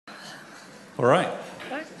All right.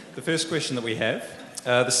 The first question that we have,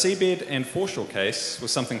 the seabed and foreshore case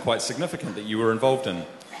was something quite significant that you were involved in.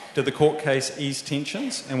 Did the court case ease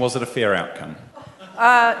tensions, and was it a fair outcome?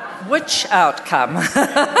 Which outcome?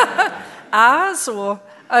 Ours or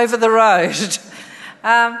over the road?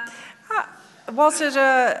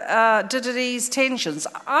 Did it ease tensions?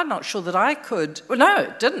 I'm not sure that I could. Well, no,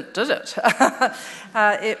 it didn't, did it?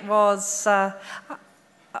 It was,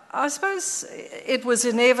 I suppose it was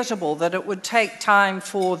inevitable that it would take time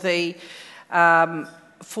for that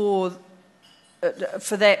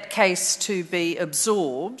case to be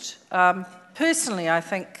absorbed. Personally, I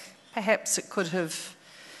think perhaps it could have,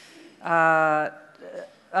 a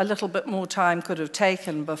little bit more time could have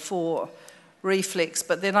taken before reflex,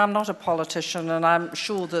 but then I'm not a politician, and I'm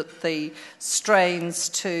sure that the strains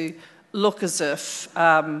to look as if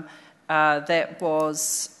that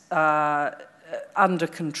was under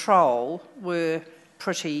control were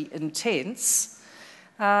pretty intense.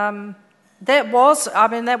 That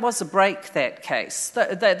was a break, that case.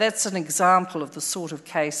 That's an example of the sort of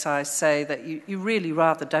case I say that you really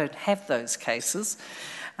rather don't have those cases.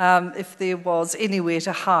 If there was anywhere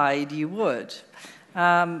to hide, you would.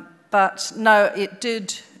 But no, it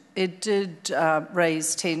did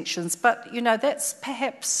raise tensions. But, that's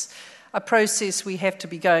perhaps a process we have to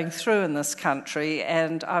be going through in this country,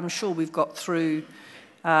 and I'm sure we've got through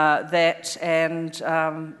that, and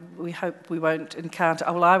we hope we won't encounter,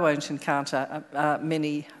 I won't encounter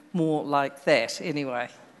many more like that anyway.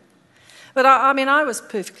 But I was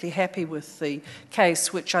perfectly happy with the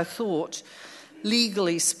case, which I thought,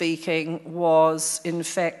 legally speaking, was in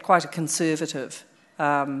fact quite a conservative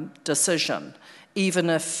decision, even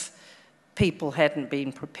if people hadn't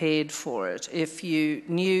been prepared for it. If you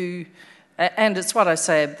knew, and it's what I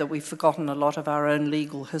say, that we've forgotten a lot of our own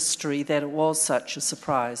legal history, that it was such a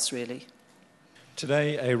surprise, really.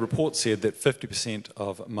 Today, a report said that 50%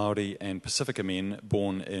 of Māori and Pacifica men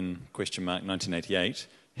born in (1988)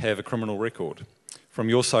 have a criminal record. From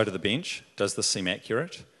your side of the bench, does this seem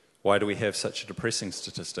accurate? Why do we have such a depressing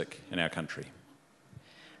statistic in our country?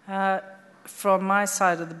 From my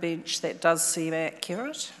side of the bench, that does seem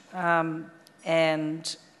accurate.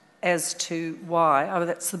 And as to why,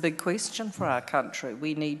 that's the big question for our country.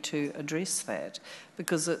 We need to address that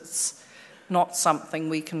because it's not something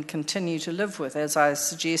we can continue to live with. As I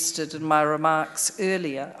suggested in my remarks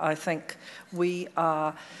earlier, I think we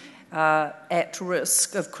are at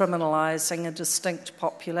risk of criminalising a distinct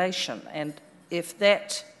population. And if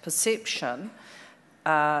that perception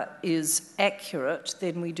is accurate,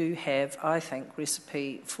 then we do have, I think,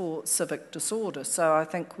 recipe for civic disorder. So I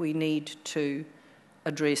think we need to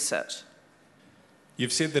address it.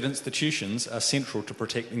 You've said that institutions are central to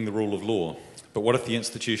protecting the rule of law, but what if the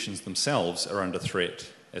institutions themselves are under threat,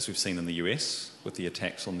 as we've seen in the US with the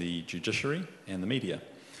attacks on the judiciary and the media?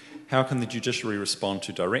 How can the judiciary respond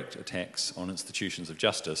to direct attacks on institutions of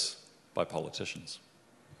justice by politicians?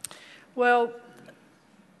 Well,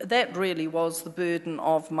 that really was the burden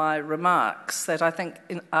of my remarks, that I think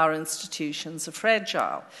our institutions are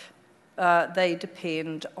fragile. They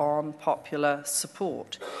depend on popular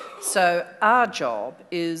support. So our job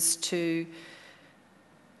is to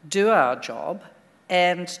do our job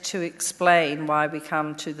and to explain why we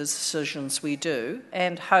come to the decisions we do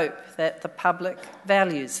and hope that the public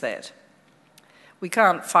values that. We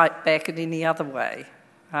can't fight back in any other way.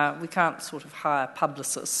 We can't sort of hire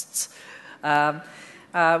publicists.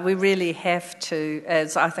 We really have to,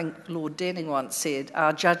 as I think Lord Denning once said,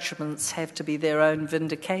 our judgments have to be their own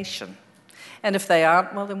vindication. And if they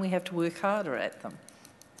aren't, well, then we have to work harder at them.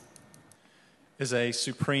 Is a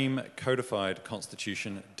supreme codified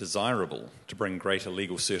constitution desirable to bring greater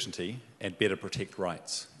legal certainty and better protect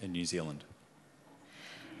rights in New Zealand?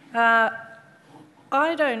 I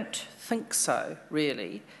don't think so,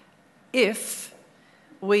 really, if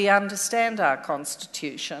we understand our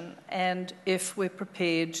constitution and if we're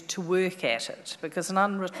prepared to work at it, because an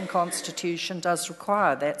unwritten constitution does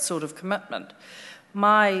require that sort of commitment.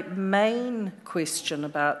 My main question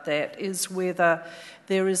about that is whether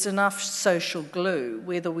there is enough social glue,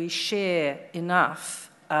 whether we share enough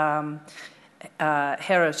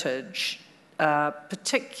heritage,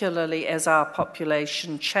 particularly as our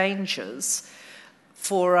population changes,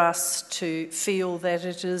 for us to feel that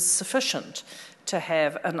it is sufficient to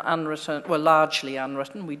have an unwritten, well, largely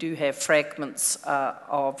unwritten. We do have fragments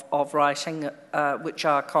of writing which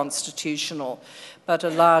are constitutional, but a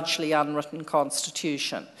largely unwritten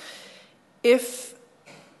constitution. If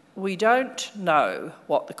we don't know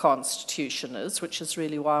what the Constitution is, which is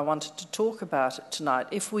really why I wanted to talk about it tonight.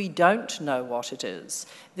 If we don't know what it is,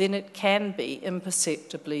 then it can be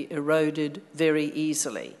imperceptibly eroded very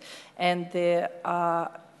easily. And there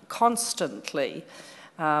are constantly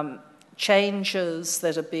changes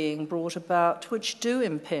that are being brought about which do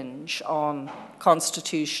impinge on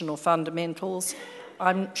constitutional fundamentals.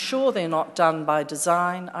 I'm sure they're not done by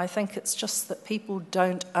design. I think it's just that people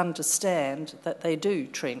don't understand that they do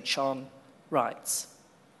trench on rights.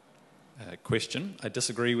 Question. I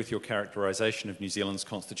disagree with your characterisation of New Zealand's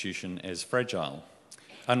constitution as fragile.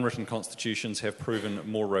 Unwritten constitutions have proven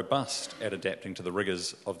more robust at adapting to the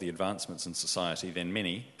rigours of the advancements in society than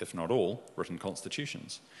many, if not all, written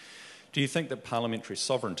constitutions. Do you think that parliamentary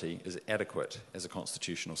sovereignty is adequate as a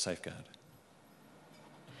constitutional safeguard?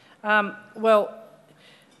 Well,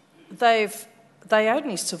 they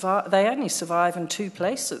only survive in two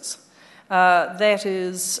places. That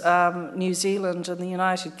is New Zealand and the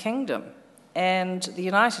United Kingdom. And the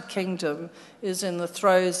United Kingdom is in the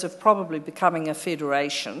throes of probably becoming a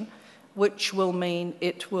federation, which will mean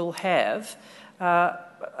it will have a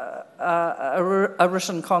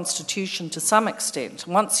written constitution to some extent.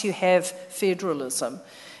 Once you have federalism,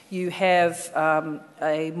 you have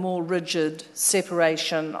a more rigid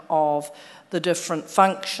separation of the different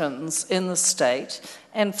functions in the state,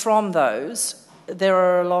 and from those there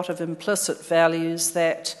are a lot of implicit values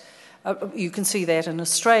that you can see that in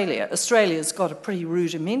Australia. Australia's got a pretty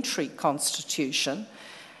rudimentary constitution.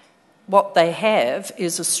 What they have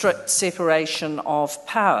is a strict separation of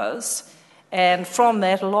powers, and from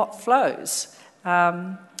that a lot flows.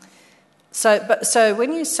 So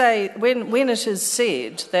when you say, when it is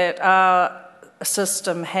said that our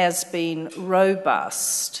system has been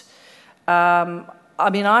robust, I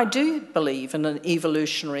mean, I do believe in an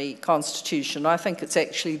evolutionary constitution. I think it's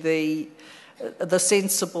actually the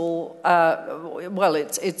sensible.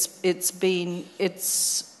 It's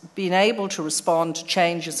been able to respond to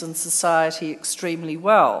changes in society extremely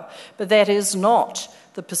well, but that is not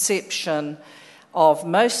the perception of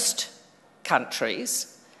most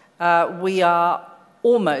countries. We are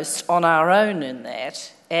almost on our own in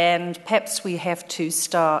that, and perhaps we have to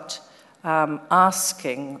start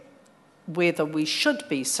asking whether we should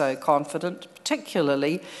be so confident,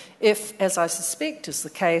 particularly if, as I suspect is the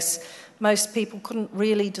case, most people couldn't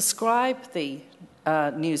really describe the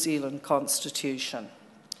New Zealand Constitution.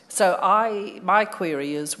 So my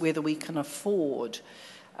query is whether we can afford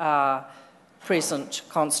present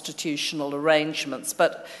constitutional arrangements,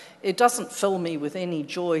 but it doesn't fill me with any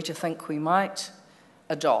joy to think we might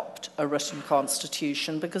adopt a written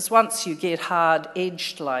constitution, because once you get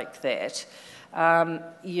hard-edged like that,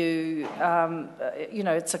 it's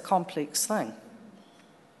a complex thing.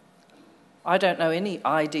 I don't know any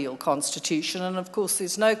ideal constitution, and of course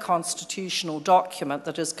there's no constitutional document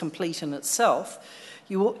that is complete in itself.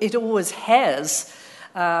 It always has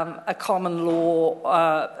a common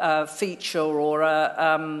law feature or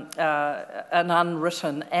an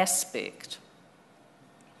unwritten aspect.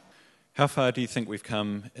 How far do you think we've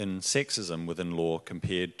come in sexism within law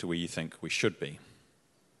compared to where you think we should be?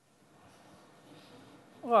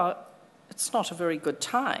 Well, it's not a very good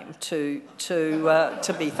time to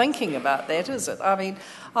be thinking about that, is it? I mean,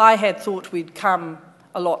 I had thought we'd come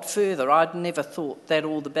a lot further. I'd never thought that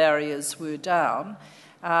all the barriers were down.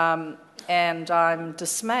 And I'm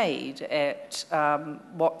dismayed at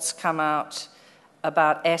what's come out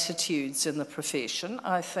about attitudes in the profession.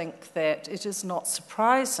 I think that it is not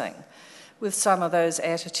surprising with some of those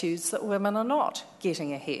attitudes that women are not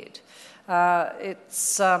getting ahead. There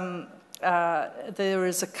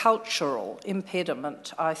is a cultural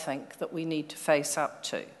impediment, I think, that we need to face up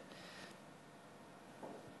to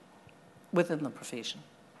within the profession.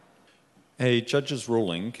 A judge's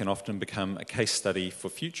ruling can often become a case study for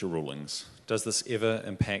future rulings. Does this ever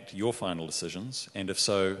impact your final decisions, and if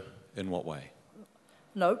so, in what way?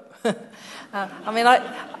 No. I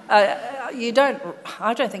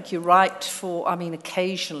don't think you write for,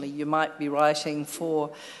 occasionally you might be writing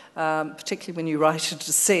for, particularly when you write a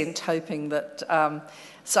dissent, hoping that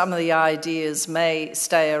some of the ideas may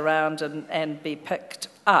stay around and be picked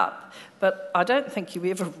up. But I don't think you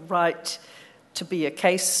ever write to be a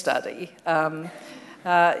case study.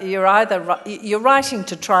 You're writing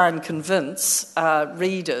to try and convince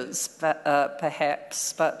readers,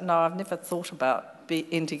 perhaps, but no, I've never thought about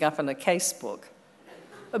ending up in a case book.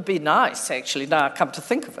 It'd be nice, actually, now I come to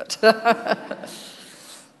think of it.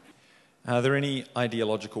 Are there any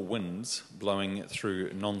ideological winds blowing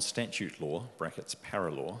through non-statute law, brackets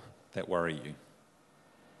paralaw, that worry you?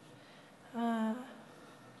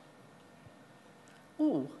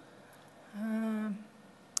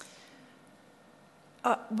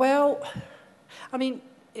 Well, I mean,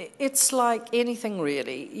 it's like anything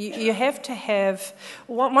really. You have to have...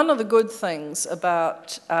 One of the good things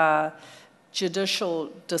about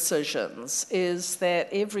judicial decisions is that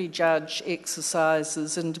every judge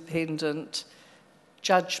exercises independent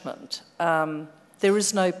judgment. There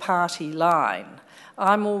is no party line.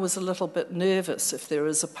 I'm always a little bit nervous if there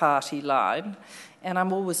is a party line, and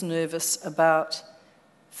I'm always nervous about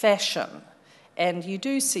fashion. And you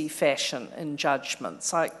do see fashion in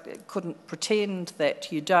judgments. I couldn't pretend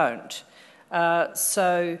that you don't.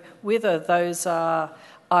 So whether those are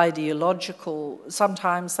ideological,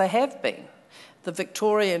 sometimes they have been. The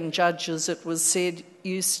Victorian judges, it was said,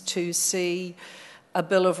 used to see a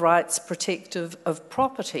Bill of Rights protective of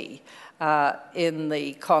property in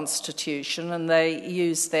the Constitution, and they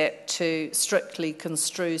used that to strictly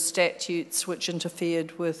construe statutes which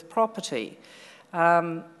interfered with property.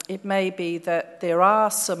 It may be that there are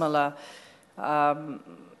similar...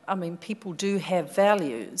 people do have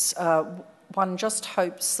values. One just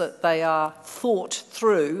hopes that they are thought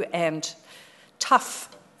through and tough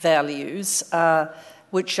values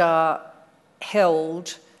which are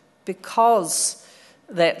held because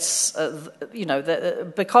that's,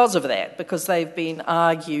 because of that, because they've been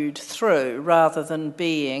argued through rather than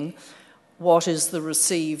being what is the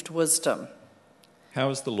received wisdom. How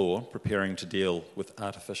is the law preparing to deal with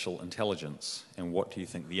artificial intelligence, and what do you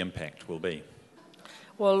think the impact will be?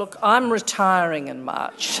 Well, look, I'm retiring in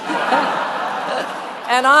March,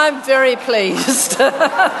 and I'm very pleased.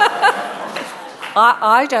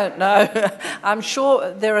 I don't know. I'm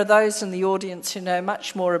sure there are those in the audience who know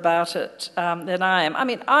much more about it than I am. I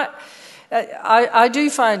mean, I do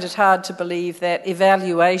find it hard to believe that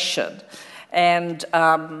evaluation and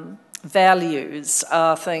values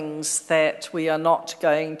are things that we are not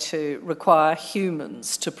going to require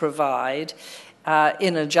humans to provide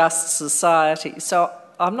in a just society. So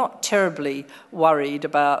I'm not terribly worried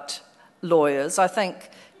about lawyers. I think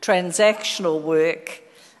transactional work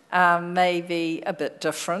may be a bit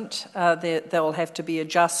different. There will have to be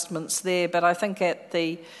adjustments there, but I think at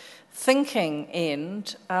the thinking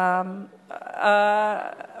end, I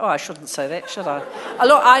shouldn't say that, should I?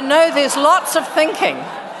 Look, I know there's lots of thinking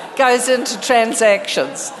goes into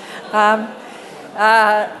transactions. And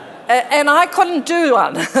I couldn't do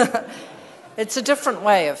one. It's a different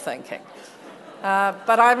way of thinking.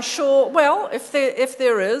 But I'm sure, well, if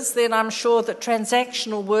there is, then I'm sure that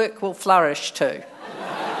transactional work will flourish too.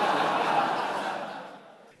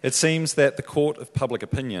 It seems that the court of public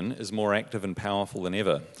opinion is more active and powerful than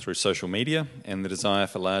ever through social media and the desire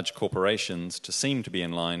for large corporations to seem to be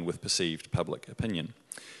in line with perceived public opinion.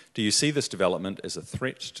 Do you see this development as a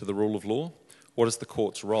threat to the rule of law? What is the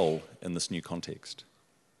court's role in this new context?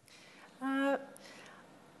 I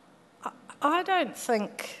don't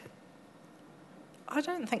think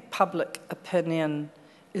public opinion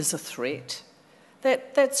is a threat.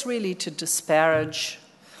 That's really to disparage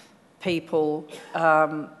people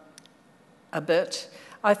a bit.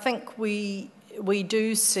 I think we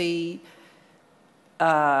do see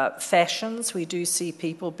fashions. We do see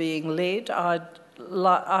people being led. I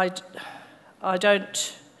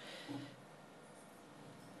don't...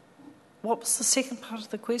 What was the second part of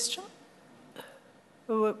the question?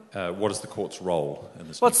 What is the court's role in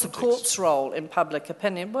this? What's the court's role in public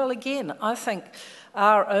opinion? Well, again, I think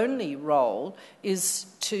our only role is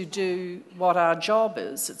to do what our job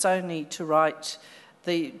is. It's only to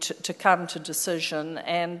to come to decision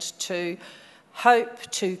and to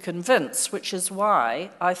hope to convince, which is why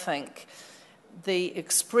I think the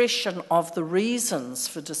expression of the reasons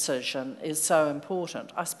for decision is so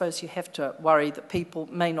important. I suppose you have to worry that people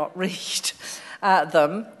may not read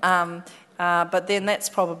them, but then that's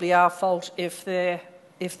probably our fault if they're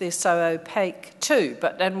so opaque too.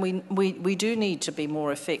 But then we do need to be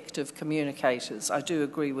more effective communicators. I do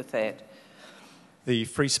agree with that. The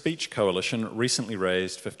Free Speech Coalition recently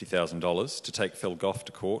raised $50,000 to take Phil Goff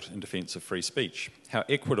to court in defence of free speech. How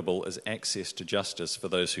equitable is access to justice for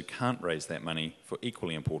those who can't raise that money for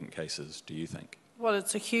equally important cases, do you think? Well,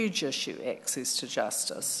 it's a huge issue, access to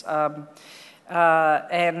justice.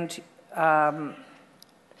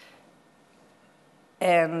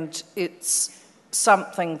 And it's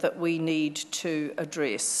something that we need to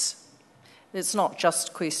address. It's not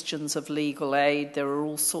just questions of legal aid. There are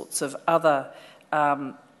all sorts of other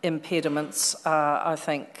impediments. I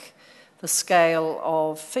think the scale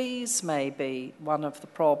of fees may be one of the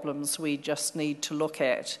problems we just need to look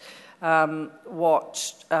at.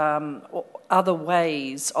 What other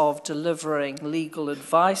ways of delivering legal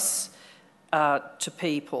advice to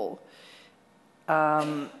people.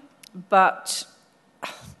 But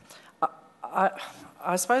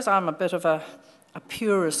I suppose I'm a bit of a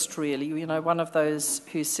purist, really, you know, one of those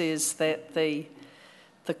who says that the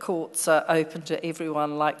courts are open to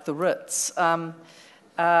everyone like the Ritz. I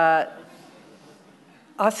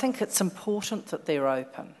think it's important that they're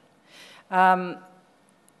open.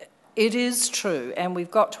 It is true, and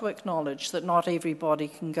we've got to acknowledge that not everybody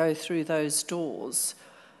can go through those doors.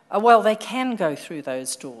 Well, they can go through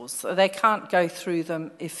those doors. They can't go through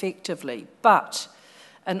them effectively, but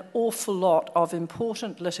an awful lot of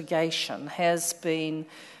important litigation has been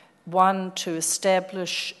won to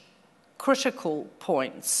establish critical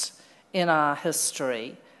points in our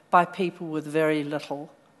history by people with very little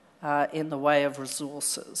in the way of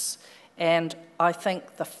resources. And I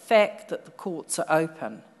think the fact that the courts are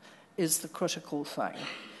open is the critical thing.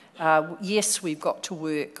 Yes, we've got to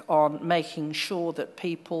work on making sure that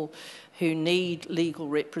people who need legal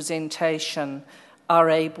representation are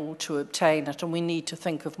able to obtain it, and we need to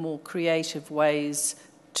think of more creative ways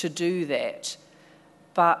to do that.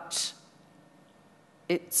 But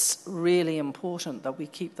it's really important that we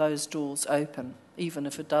keep those doors open, even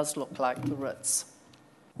if it does look like the Ritz.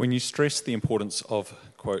 When you stress the importance of,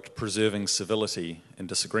 quote, preserving civility in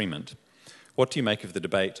disagreement, what do you make of the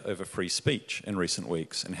debate over free speech in recent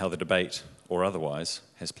weeks and how the debate, or otherwise,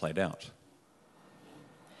 has played out?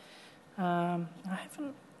 I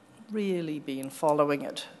haven't really been following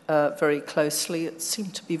it very closely. It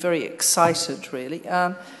seemed to be very excited, really.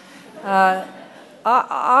 I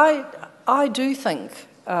do think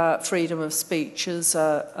freedom of speech is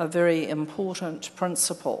a very important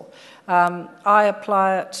principle. I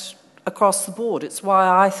apply it across the board. It's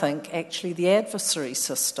why I think, actually, the adversary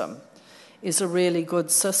system is a really good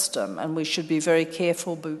system, and we should be very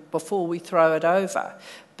careful before we throw it over,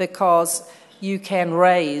 because you can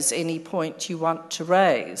raise any point you want to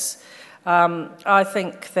raise. I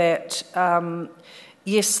think that,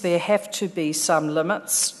 yes, there have to be some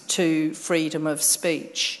limits to freedom of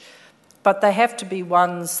speech, but they have to be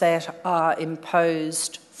ones that are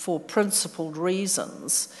imposed for principled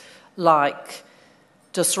reasons, like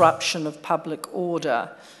disruption of public order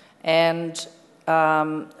and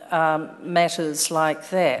matters like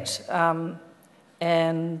that.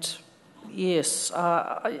 And yes,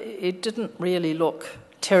 it didn't really look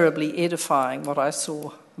terribly edifying, what I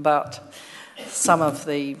saw about some of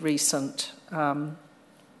the recent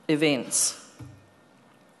events.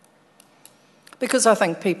 Because I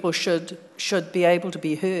think people should be able to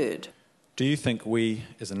be heard. Do you think we,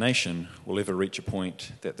 as a nation, will ever reach a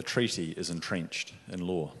point that the treaty is entrenched in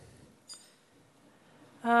law?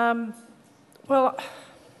 Well,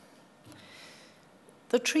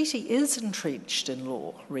 the treaty is entrenched in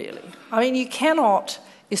law, really. I mean, you cannot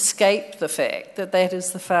escape the fact that that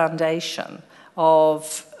is the foundation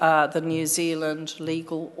of the New Zealand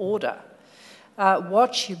legal order.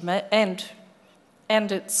 And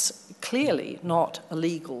it's clearly not a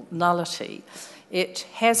legal nullity. It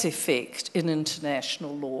has effect in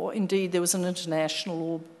international law. Indeed, there was an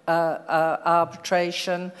international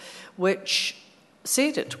arbitration which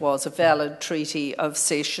said it was a valid treaty of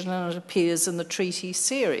cession, and it appears in the treaty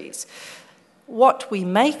series. What we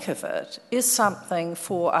make of it is something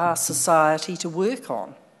for our society to work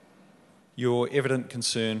on. Your evident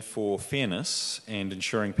concern for fairness and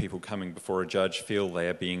ensuring people coming before a judge feel they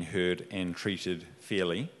are being heard and treated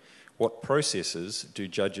fairly, what processes do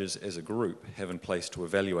judges as a group have in place to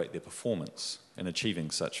evaluate their performance in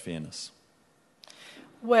achieving such fairness?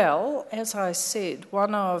 Well, as I said,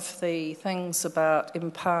 one of the things about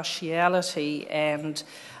impartiality and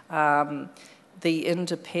the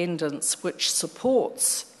independence which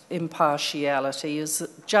supports impartiality is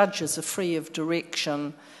that judges are free of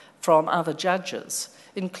direction from other judges,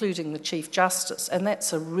 including the Chief Justice, and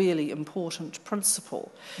that's a really important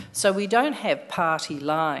principle. So we don't have party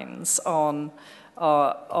lines on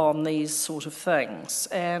these sort of things,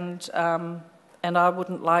 and I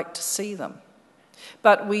wouldn't like to see them.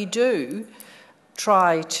 But we do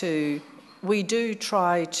try to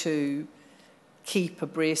keep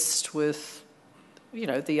abreast with, you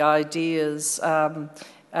know, the ideas and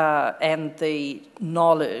the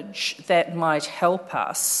knowledge that might help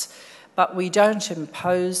us, but we don't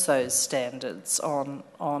impose those standards on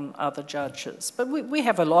other judges. But we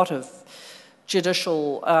have a lot of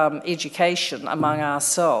judicial education among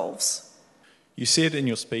ourselves. You said in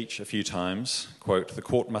your speech a few times, quote, "The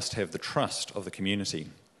court must have the trust of the community."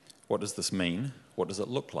 What does this mean? What does it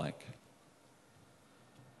look like?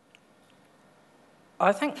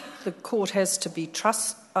 I think the court has to be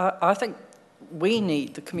trust. I think we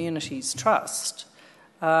need the community's trust.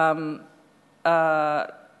 I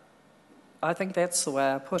think that's the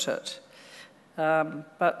way I put it.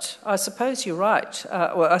 But I suppose you're right.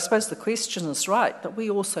 Well, I suppose the question is right, that we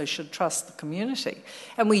also should trust the community.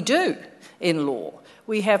 And we do in law.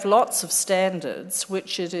 We have lots of standards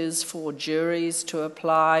which it is for juries to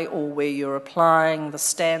apply, or where you're applying the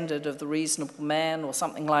standard of the reasonable man or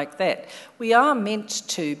something like that. We are meant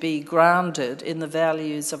to be grounded in the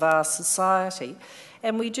values of our society,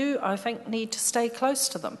 and we do, I think, need to stay close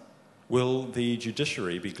to them. Will the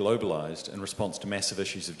judiciary be globalised in response to massive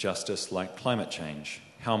issues of justice like climate change?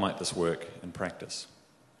 How might this work in practice?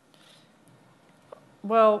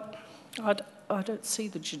 Well, I don't see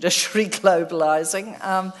the judiciary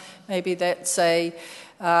globalising. Maybe that's a...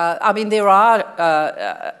 there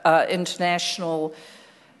are international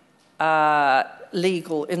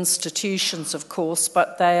legal institutions, of course,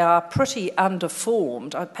 but they are pretty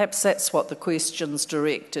underformed. Perhaps that's what the question's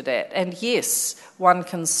directed at. And yes, one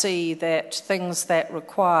can see that things that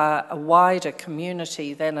require a wider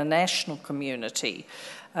community than a national community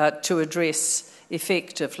to address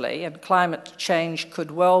effectively, and climate change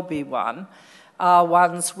could well be one, are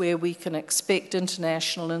ones where we can expect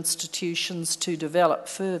international institutions to develop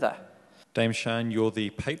further. Dame Sian, you're the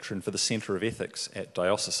patron for the Centre of Ethics at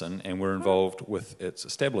Diocesan, and we're involved with its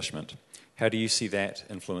establishment. How do you see that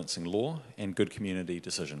influencing law and good community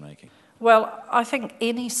decision-making? Well, I think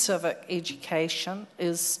any civic education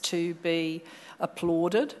is to be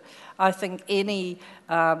applauded. I think any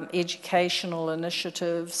educational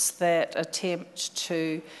initiatives that attempt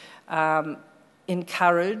to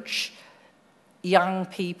encourage young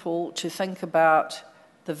people to think about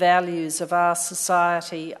the values of our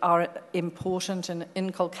society are important in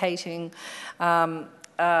inculcating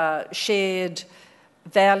shared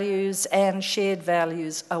values, and shared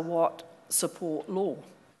values are what support law.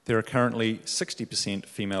 There are currently 60%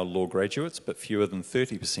 female law graduates, but fewer than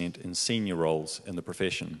 30% in senior roles in the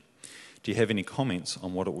profession. Do you have any comments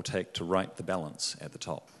on what it will take to right the balance at the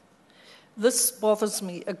top? This bothers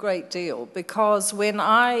me a great deal, because when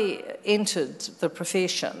I entered the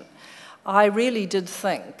profession, I really did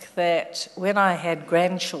think that when I had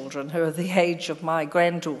grandchildren who are the age of my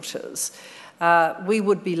granddaughters, we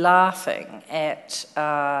would be laughing at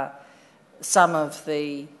some of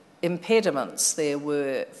the impediments there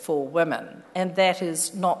were for women, and that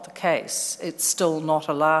is not the case. It's still not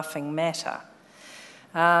a laughing matter.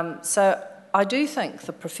 So I do think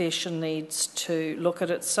the profession needs to look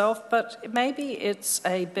at itself, but maybe it's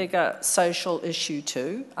a bigger social issue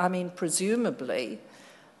too. I mean, presumably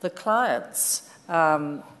the clients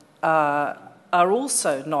are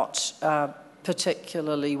also not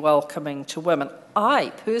particularly welcoming to women.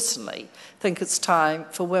 I personally think it's time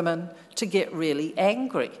for women to get really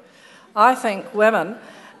angry. I think women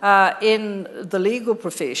in the legal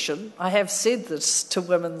profession, I have said this to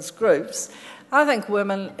women's groups, I think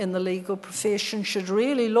women in the legal profession should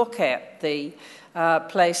really look at the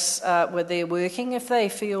place where they're working. If they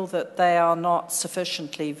feel that they are not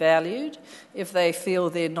sufficiently valued, if they feel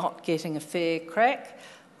they're not getting a fair crack,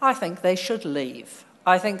 I think they should leave.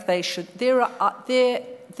 I think they should.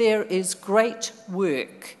 There is great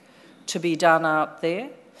work to be done out there.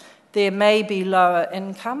 There may be lower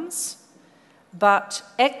incomes, but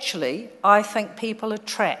actually I think people are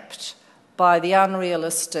trapped by the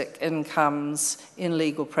unrealistic incomes in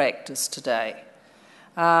legal practice today.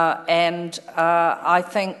 And I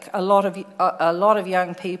think a lot of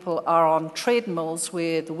young people are on treadmills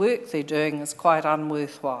where the work they're doing is quite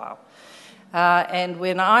unworthwhile. And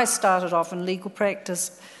when I started off in legal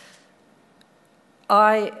practice,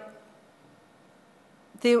 we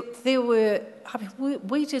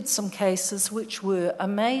did some cases which were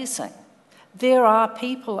amazing. There are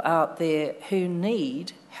people out there who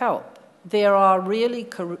need help. There are really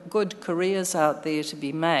good careers out there to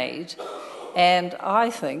be made. And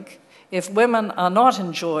I think if women are not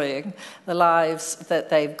enjoying the lives that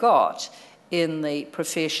they've got in the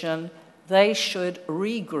profession, they should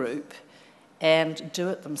regroup and do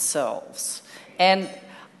it themselves. And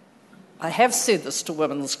I have said this to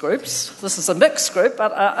women's groups. This is a mixed group,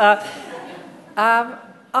 but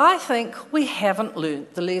I think we haven't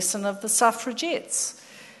learnt the lesson of the suffragettes.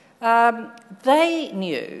 They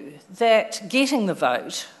knew that getting the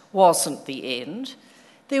vote wasn't the end.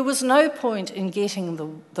 There was no point in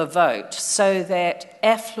getting the vote so that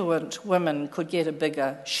affluent women could get a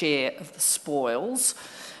bigger share of the spoils.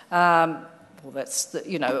 Our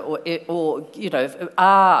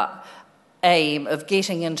aim of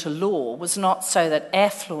getting into law was not so that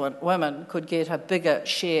affluent women could get a bigger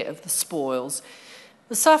share of the spoils.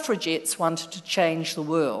 The suffragettes wanted to change the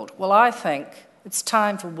world. Well, I think it's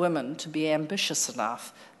time for women to be ambitious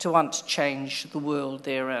enough to want to change the world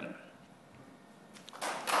they're in.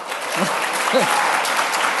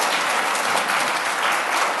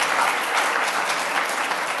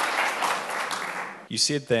 You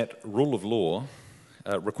said that rule of law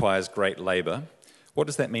requires great labour. What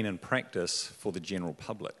does that mean in practice for the general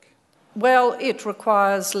public? Well, it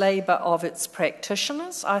requires labour of its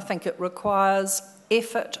practitioners. I think it requires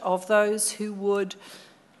effort of those who would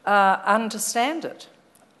understand it.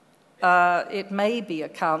 It may be a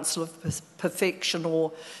counsel of perfection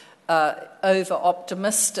or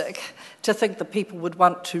over-optimistic to think that people would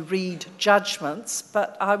want to read judgments,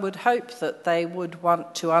 but I would hope that they would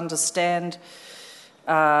want to understand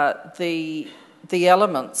the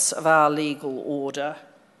elements of our legal order,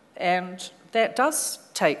 and that does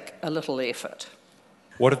take a little effort.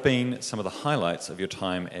 What have been some of the highlights of your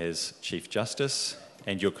time as Chief Justice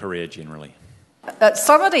and your career generally?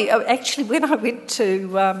 Actually, when I went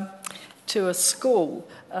to a school,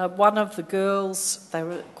 one of the girls, they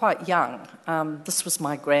were quite young. This was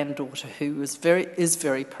my granddaughter, who is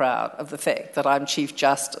very proud of the fact that I'm Chief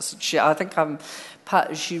Justice. She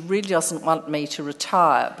really doesn't want me to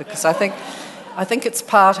retire because I think it's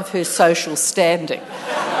part of her social standing.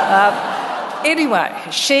 Anyway,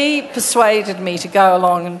 she persuaded me to go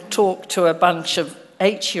along and talk to a bunch of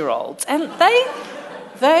 8-year-olds, and they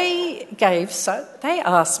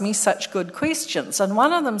asked me such good questions. And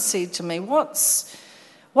one of them said to me, "What's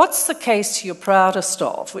the case you're proudest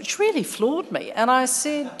of?" Which really floored me. And I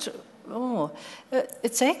said,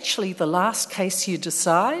 it's actually the last case you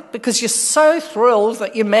decide, because you're so thrilled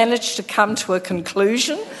that you managed to come to a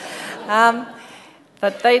conclusion.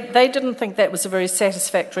 But they didn't think that was a very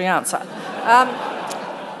satisfactory answer.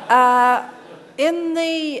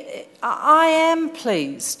 I am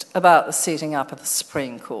pleased about the setting up of the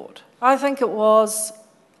Supreme Court. I think it was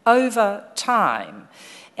over time,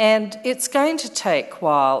 and it's going to take a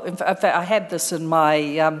while. In fact, I had this in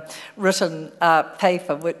my written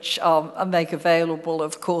paper, which I'll make available,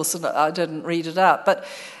 of course, and I didn't read it out. But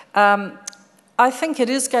I think it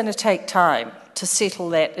is going to take time to settle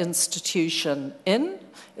that institution in.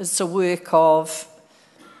 It's a work of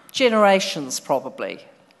generations, probably,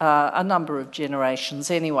 a number of generations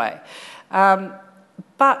anyway.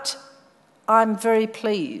 But I'm very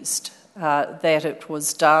pleased that it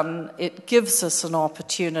was done. It gives us an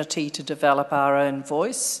opportunity to develop our own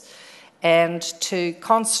voice and to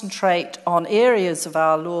concentrate on areas of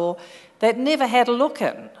our law that never had a look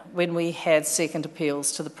in when we had second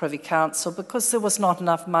appeals to the Privy Council, because there was not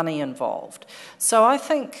enough money involved. So I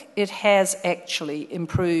think it has actually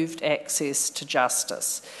improved access to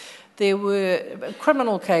justice. There were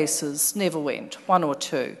criminal cases, never went, 1 or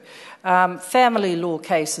 2. Family law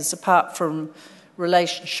cases, apart from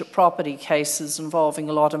relationship property cases involving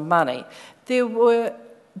a lot of money. There were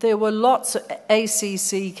lots of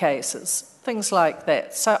ACC cases, things like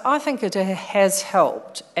that. So I think it has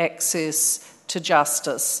helped access to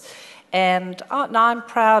justice, and I'm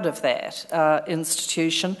proud of that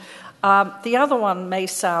institution. The other one may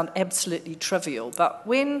sound absolutely trivial, but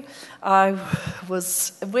when I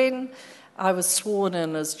was sworn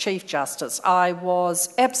in as Chief Justice, I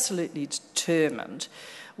was absolutely determined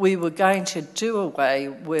we were going to do away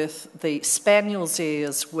with the spaniel's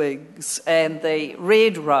ears wigs and the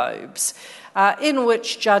red robes, in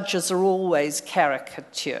which judges are always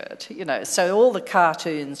caricatured, so all the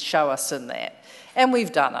cartoons show us in that. And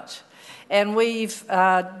we've done it. And we've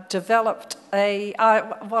developed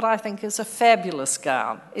what I think is a fabulous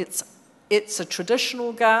gown. It's a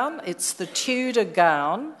traditional gown. It's the Tudor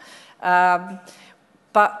gown.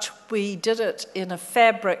 But we did it in a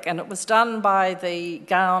fabric, and it was done by the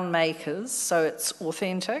gown makers, so it's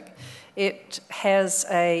authentic. It has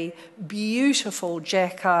a beautiful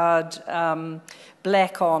jacquard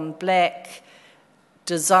black on black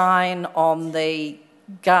design on the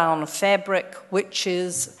gown fabric, which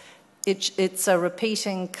is it's a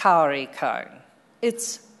repeating kauri cone.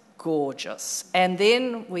 It's gorgeous. And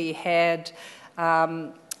then we had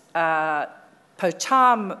panels,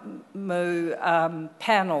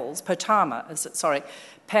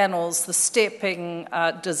 the stepping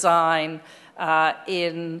design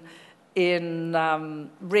in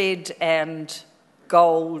red and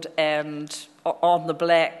gold and on the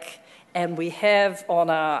black, and we have on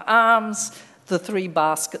our arms the 3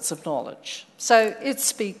 baskets of knowledge. So it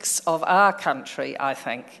speaks of our country, I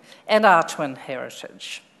think, and our twin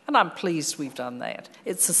heritage. And I'm pleased we've done that.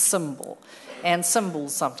 It's a symbol, and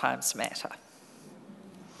symbols sometimes matter.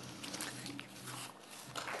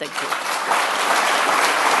 Thank you.